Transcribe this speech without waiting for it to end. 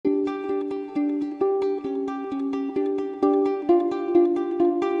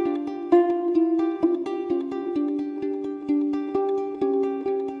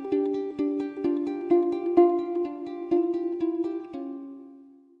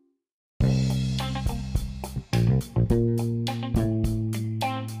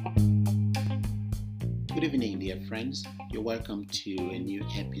Good evening, dear friends. You're welcome to a new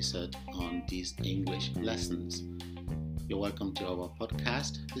episode on these English lessons. You're welcome to our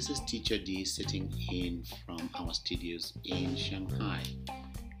podcast. This is Teacher D sitting in from our studios in Shanghai.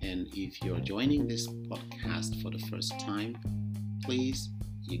 And if you're joining this podcast for the first time, please,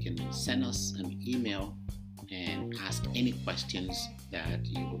 you can send us an email and ask any questions that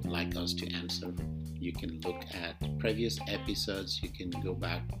you would like us to answer. You can look at previous episodes. You can go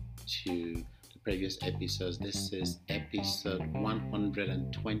back to the previous episodes. This is episode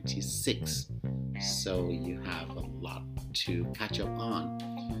 126. So you have a lot to catch up on.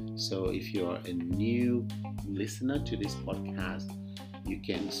 So if you're a new listener to this podcast, you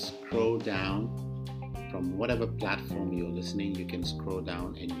can scroll down from whatever platform you're listening. You can scroll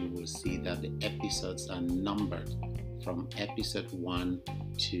down and you will see that the episodes are numbered from episode 1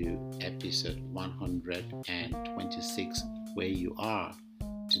 to episode 126, where you are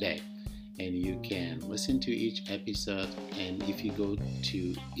today. And you can listen to each episode, and if you go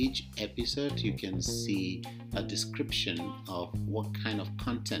to each episode, you can see a description of what kind of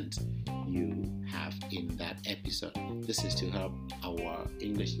content you have in that episode. This is to help our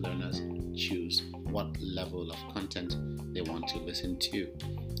English learners choose what level of content they want to listen to.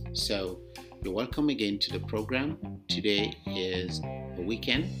 So you're welcome again to the program. Today is the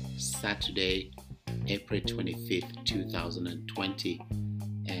weekend, Saturday, April 25th, 2020.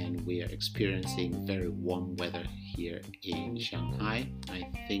 And we are experiencing very warm weather here in Shanghai. I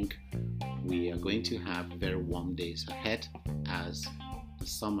think we are going to have very warm days ahead as the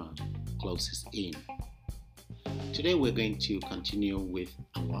summer closes in. Today we're going to continue with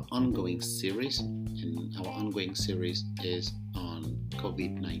our ongoing series, and our ongoing series is on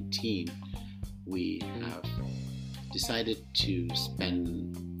COVID-19. We have decided to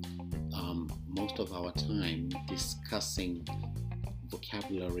spend most of our time discussing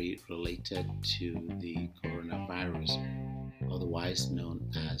vocabulary related to the coronavirus, otherwise known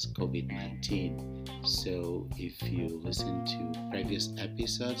as COVID-19. So if you listen to previous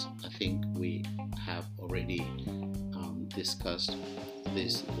episodes, I think we have already discussed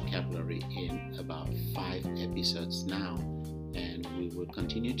this vocabulary in about 5 episodes now, and we will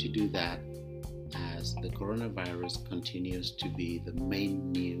continue to do that as the coronavirus continues to be the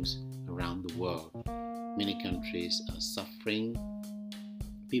main news around the world. Many countries are suffering.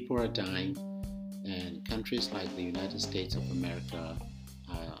 People are dying, and countries like the United States of America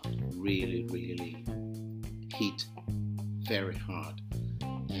are really hit very hard,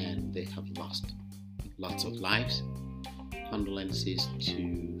 and they have lost lots of lives. Condolences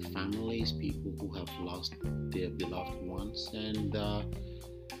to families, people who have lost their beloved ones, and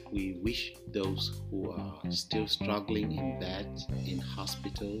we wish those who are still struggling in bed, in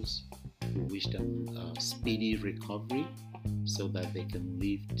hospitals, we wish them a speedy recovery, so that they can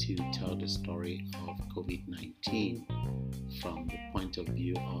live to tell the story of COVID-19 from the point of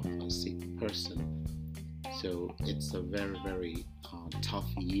view of a sick person. So it's a very tough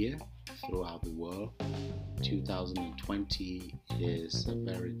year throughout the world. 2020 is a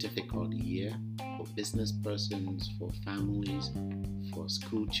very difficult year for business persons, for families, for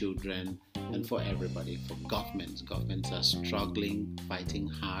school children, and for everybody, for governments. Governments are struggling, fighting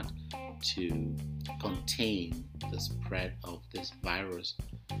hard to contain the spread of this virus,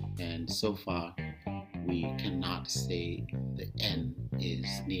 and so far we cannot say the end is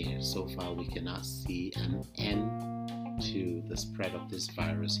near. So far we cannot see an end to the spread of this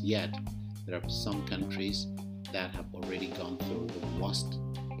virus yet. There are some countries that have already gone through the worst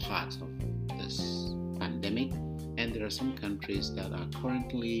part of this pandemic, and there are some countries that are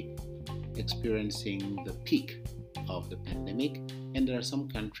currently experiencing the peak of the pandemic, and there are some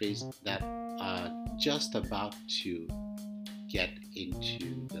countries that are just about to get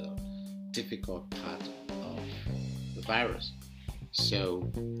into the difficult part of the virus. So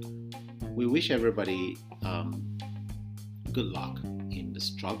we wish everybody good luck in the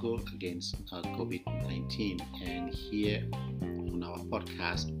struggle against COVID-19, and here on our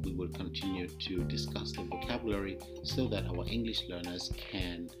podcast we will continue to discuss the vocabulary so that our English learners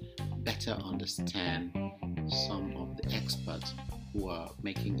can better understand some of the experts who are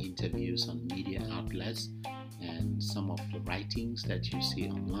making interviews on media outlets and some of the writings that you see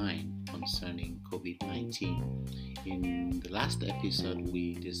online concerning COVID-19. In the last episode,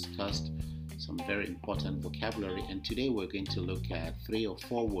 we discussed some very important vocabulary, and today we're going to look at 3 or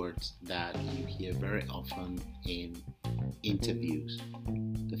 4 words that you hear very often in interviews.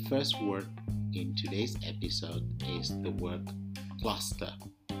 The first word in today's episode is the word cluster.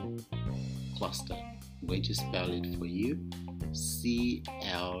 Cluster. I'm going to spell it for you. CLUSTER.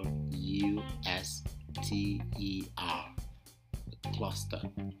 cluster.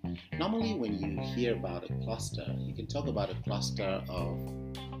 Normally, when you hear about a cluster, you can talk about a cluster of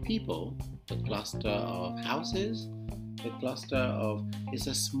people, a cluster of houses, a cluster of, it's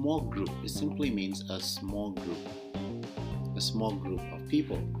a small group. It simply means a small group of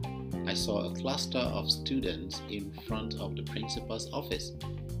people. I saw a cluster of students in front of the principal's office.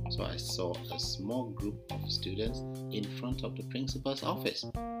 So I saw a small group of students in front of the principal's office.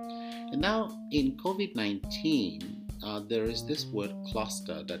 And now in COVID-19, there is this word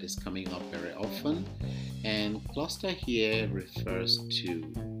cluster that is coming up very often. And cluster here refers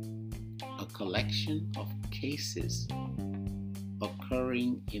to a collection of cases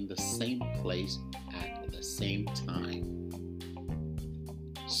occurring in the same place at the same time.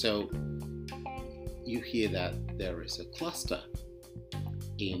 So you hear that there is a cluster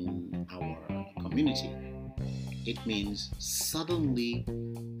in our community. It means suddenly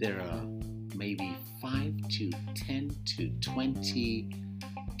there are maybe 5 to 10 to 20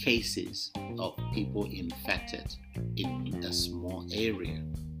 cases of people infected in a small area.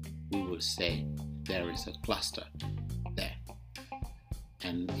 We will say there is a cluster there.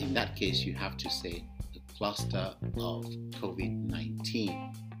 And in that case, you have to say a cluster of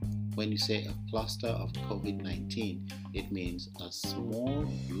COVID-19. When you say a cluster of COVID-19, it means a small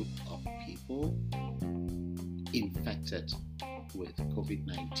group of people infected with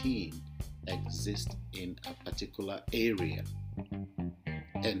COVID-19 exist in a particular area.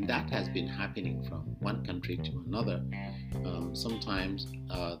 And that has been happening from one country to another. Sometimes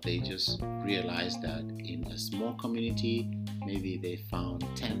they just realize that in a small community, maybe they found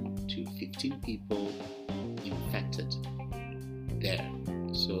 10 to 15 people infected there.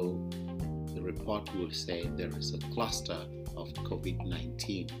 So the report will say there is a cluster of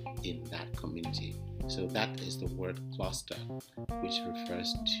COVID-19 in that community. So that is the word cluster, which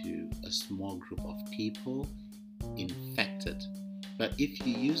refers to a small group of people infected. But if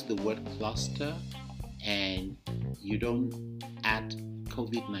you use the word cluster and you don't add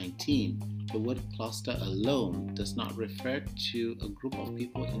COVID-19, the word cluster alone does not refer to a group of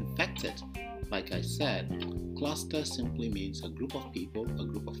people infected. Like I said, cluster simply means a group of people, a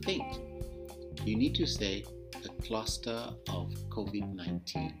group of things. You need to say a cluster of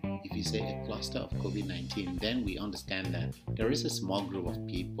COVID-19. If you say a cluster of COVID-19, then we understand that there is a small group of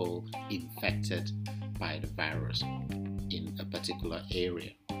people infected by the virus in a particular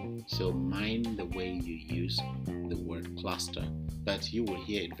area. So mind the way you use the word cluster, but you will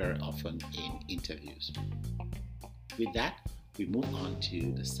hear it very often in interviews. With that, we move on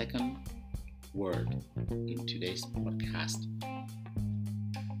to the second word in today's podcast.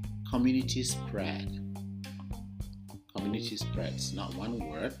 Community spread. Community spread. It's not one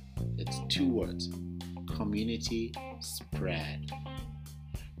word, it's two words. Community spread.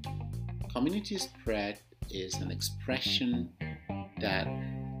 Community spread is an expression that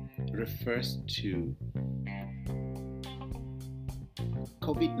refers to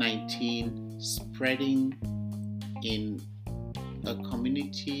COVID-19 spreading in a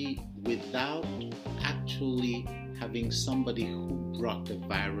community without actually having somebody who brought the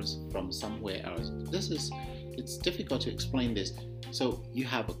virus from somewhere else. It's difficult to explain this. So you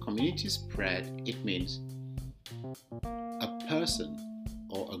have a community spread. It means a person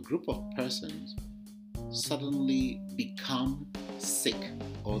or a group of persons suddenly become sick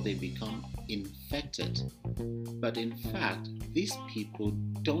or they become infected. But in fact, these people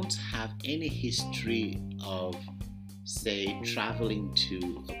don't have any history of, say, traveling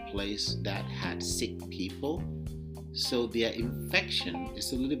to a place that had sick people. So their infection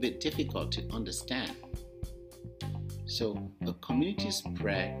is a little bit difficult to understand. So a community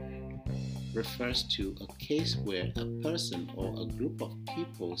spread refers to a case where a person or a group of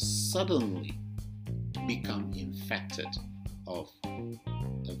people suddenly become infected of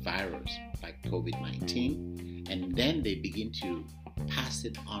a virus like COVID-19, and then they begin to pass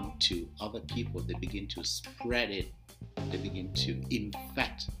it on to other people. They begin to spread it. They begin to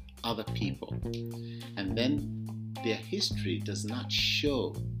infect other people. And then their history does not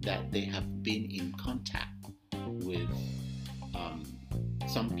show that they have been in contact with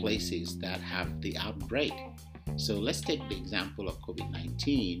some places that have the outbreak. So let's take the example of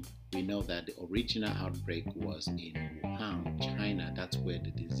COVID-19. We know that the original outbreak was in Wuhan, China. That's where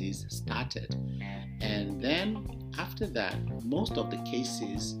the disease started. And then after that, most of the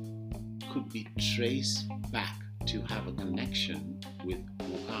cases could be traced back to have a connection with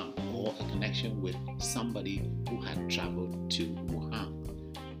Wuhan or a connection with somebody who had traveled to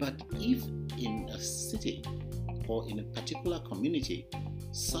Wuhan. But if in a city or in a particular community,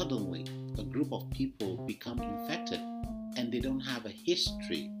 suddenly a group of people become infected and they don't have a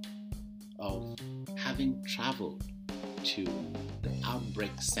history of having traveled to the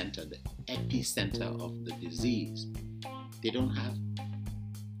outbreak center, the epicenter of the disease, they don't have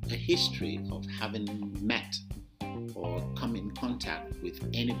a history of having met or come in contact with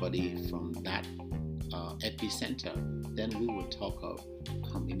anybody from that epicenter, then we will talk of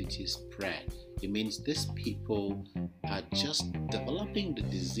community spread. It means these people are just developing the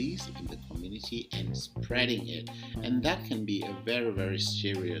disease in the community and spreading it, and that can be a very, very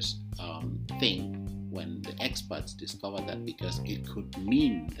serious thing when the experts discover that, because it could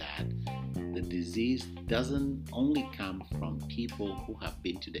mean that the disease doesn't only come from people who have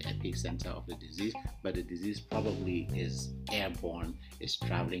been to the epicenter of the disease, but the disease probably is airborne, is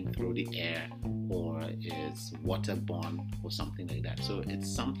traveling through the air, or is waterborne or something like that. So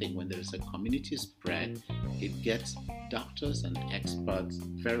it's something, when there is a community spread, it gets doctors and experts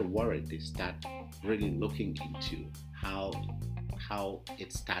very worried. They start really looking into how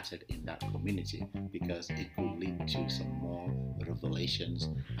it started in that community, because it could lead to some more revelations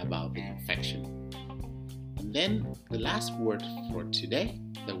about the infection. And then the last word for today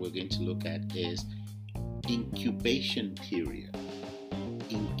that we're going to look at is incubation period.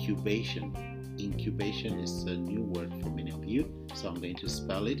 Incubation is a new word for many of you, so I'm going to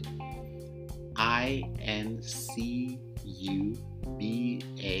spell it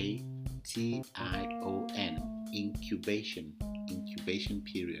INCUBATION. Incubation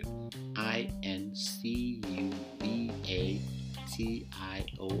period. INCUBATION.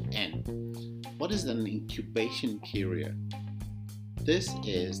 What is an incubation period? This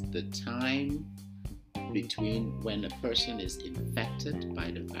is the time between when a person is infected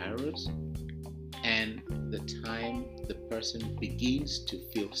by the virus and the time the person begins to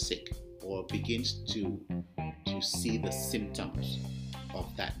feel sick or begins to see the symptoms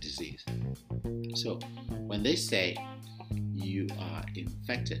of that disease. So when they say you are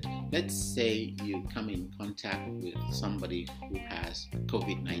infected, let's say you come in contact with somebody who has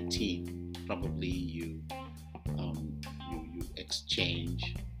COVID-19. Probably you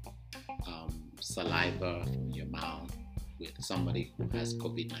exchange saliva from your mouth with somebody who has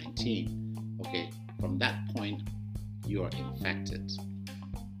COVID-19. Okay, from that point you are infected,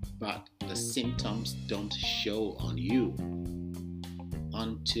 but the symptoms don't show on you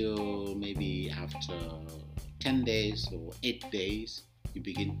until maybe after 10 days or 8 days. You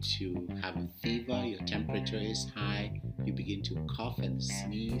begin to have a fever, your temperature is high, you begin to cough and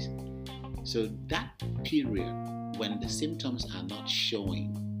sneeze. So that period when the symptoms are not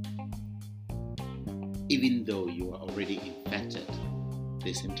showing, even though you are already infected,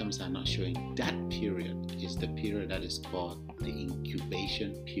 the symptoms are not showing, that period is the period that is called the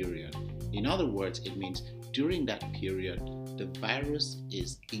incubation period. In other words, it means during that period, the virus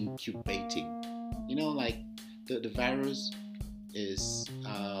is incubating. Like the virus is,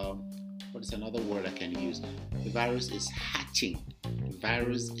 what is another word I can use? The virus is hatching. The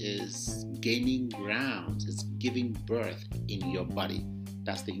virus is gaining ground. It's giving birth in your body.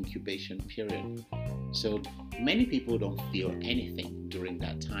 That's the incubation period. So many people don't feel anything during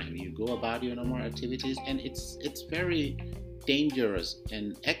that time. You go about your normal activities, and it's very dangerous.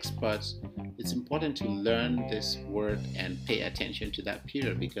 And experts, it's important to learn this word and pay attention to that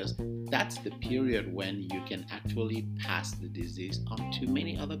period, because that's the period when you can actually pass the disease on to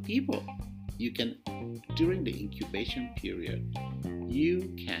many other people. During the incubation period,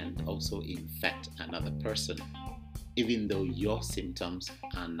 you can also infect another person, even though your symptoms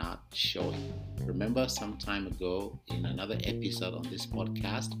are not showing. Remember, some time ago in another episode on this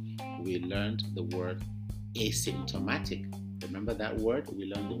podcast, we learned the word asymptomatic. Remember that word? We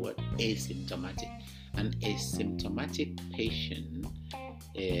learned the word asymptomatic. An asymptomatic patient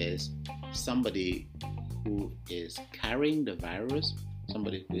is somebody who is carrying the virus,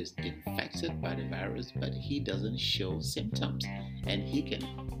 somebody who is infected by the virus, but he doesn't show symptoms, and he can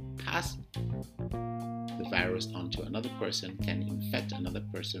pass the virus onto another person, can infect another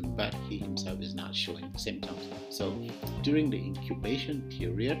person, but he himself is not showing symptoms. So during the incubation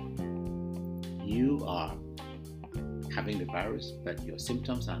period, you are having the virus, but your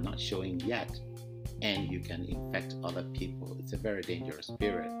symptoms are not showing yet, and you can infect other people. It's a very dangerous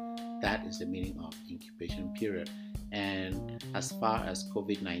period. That is the meaning of incubation period. And as far as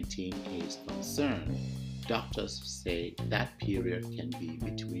COVID-19 is concerned, doctors say that period can be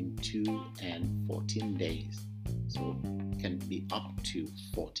between 2 and 14 days. So it can be up to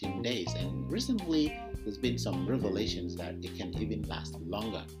 14 days. And recently, there's been some revelations that it can even last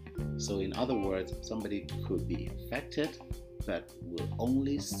longer. So in other words, somebody could be infected, but will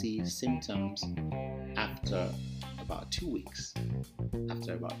only see symptoms after about 2 weeks.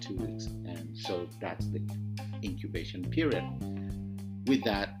 And so that's the incubation period. With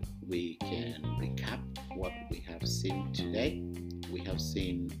that, we can recap what we have seen today. We have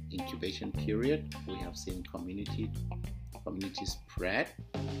seen incubation period, we have seen community spread,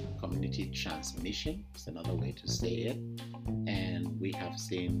 community transmission is another way to say it, and we have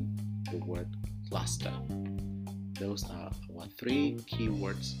seen the word cluster. Those are our three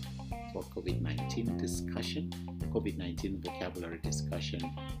keywords for COVID-19 discussion, COVID-19 vocabulary discussion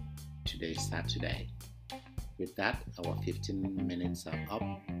today, Saturday. With that, our 15 minutes are up.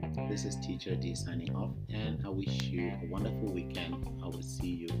 This is Teacher D signing off, and I wish you a wonderful weekend. I will see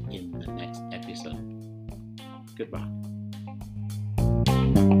you in the next episode. Goodbye.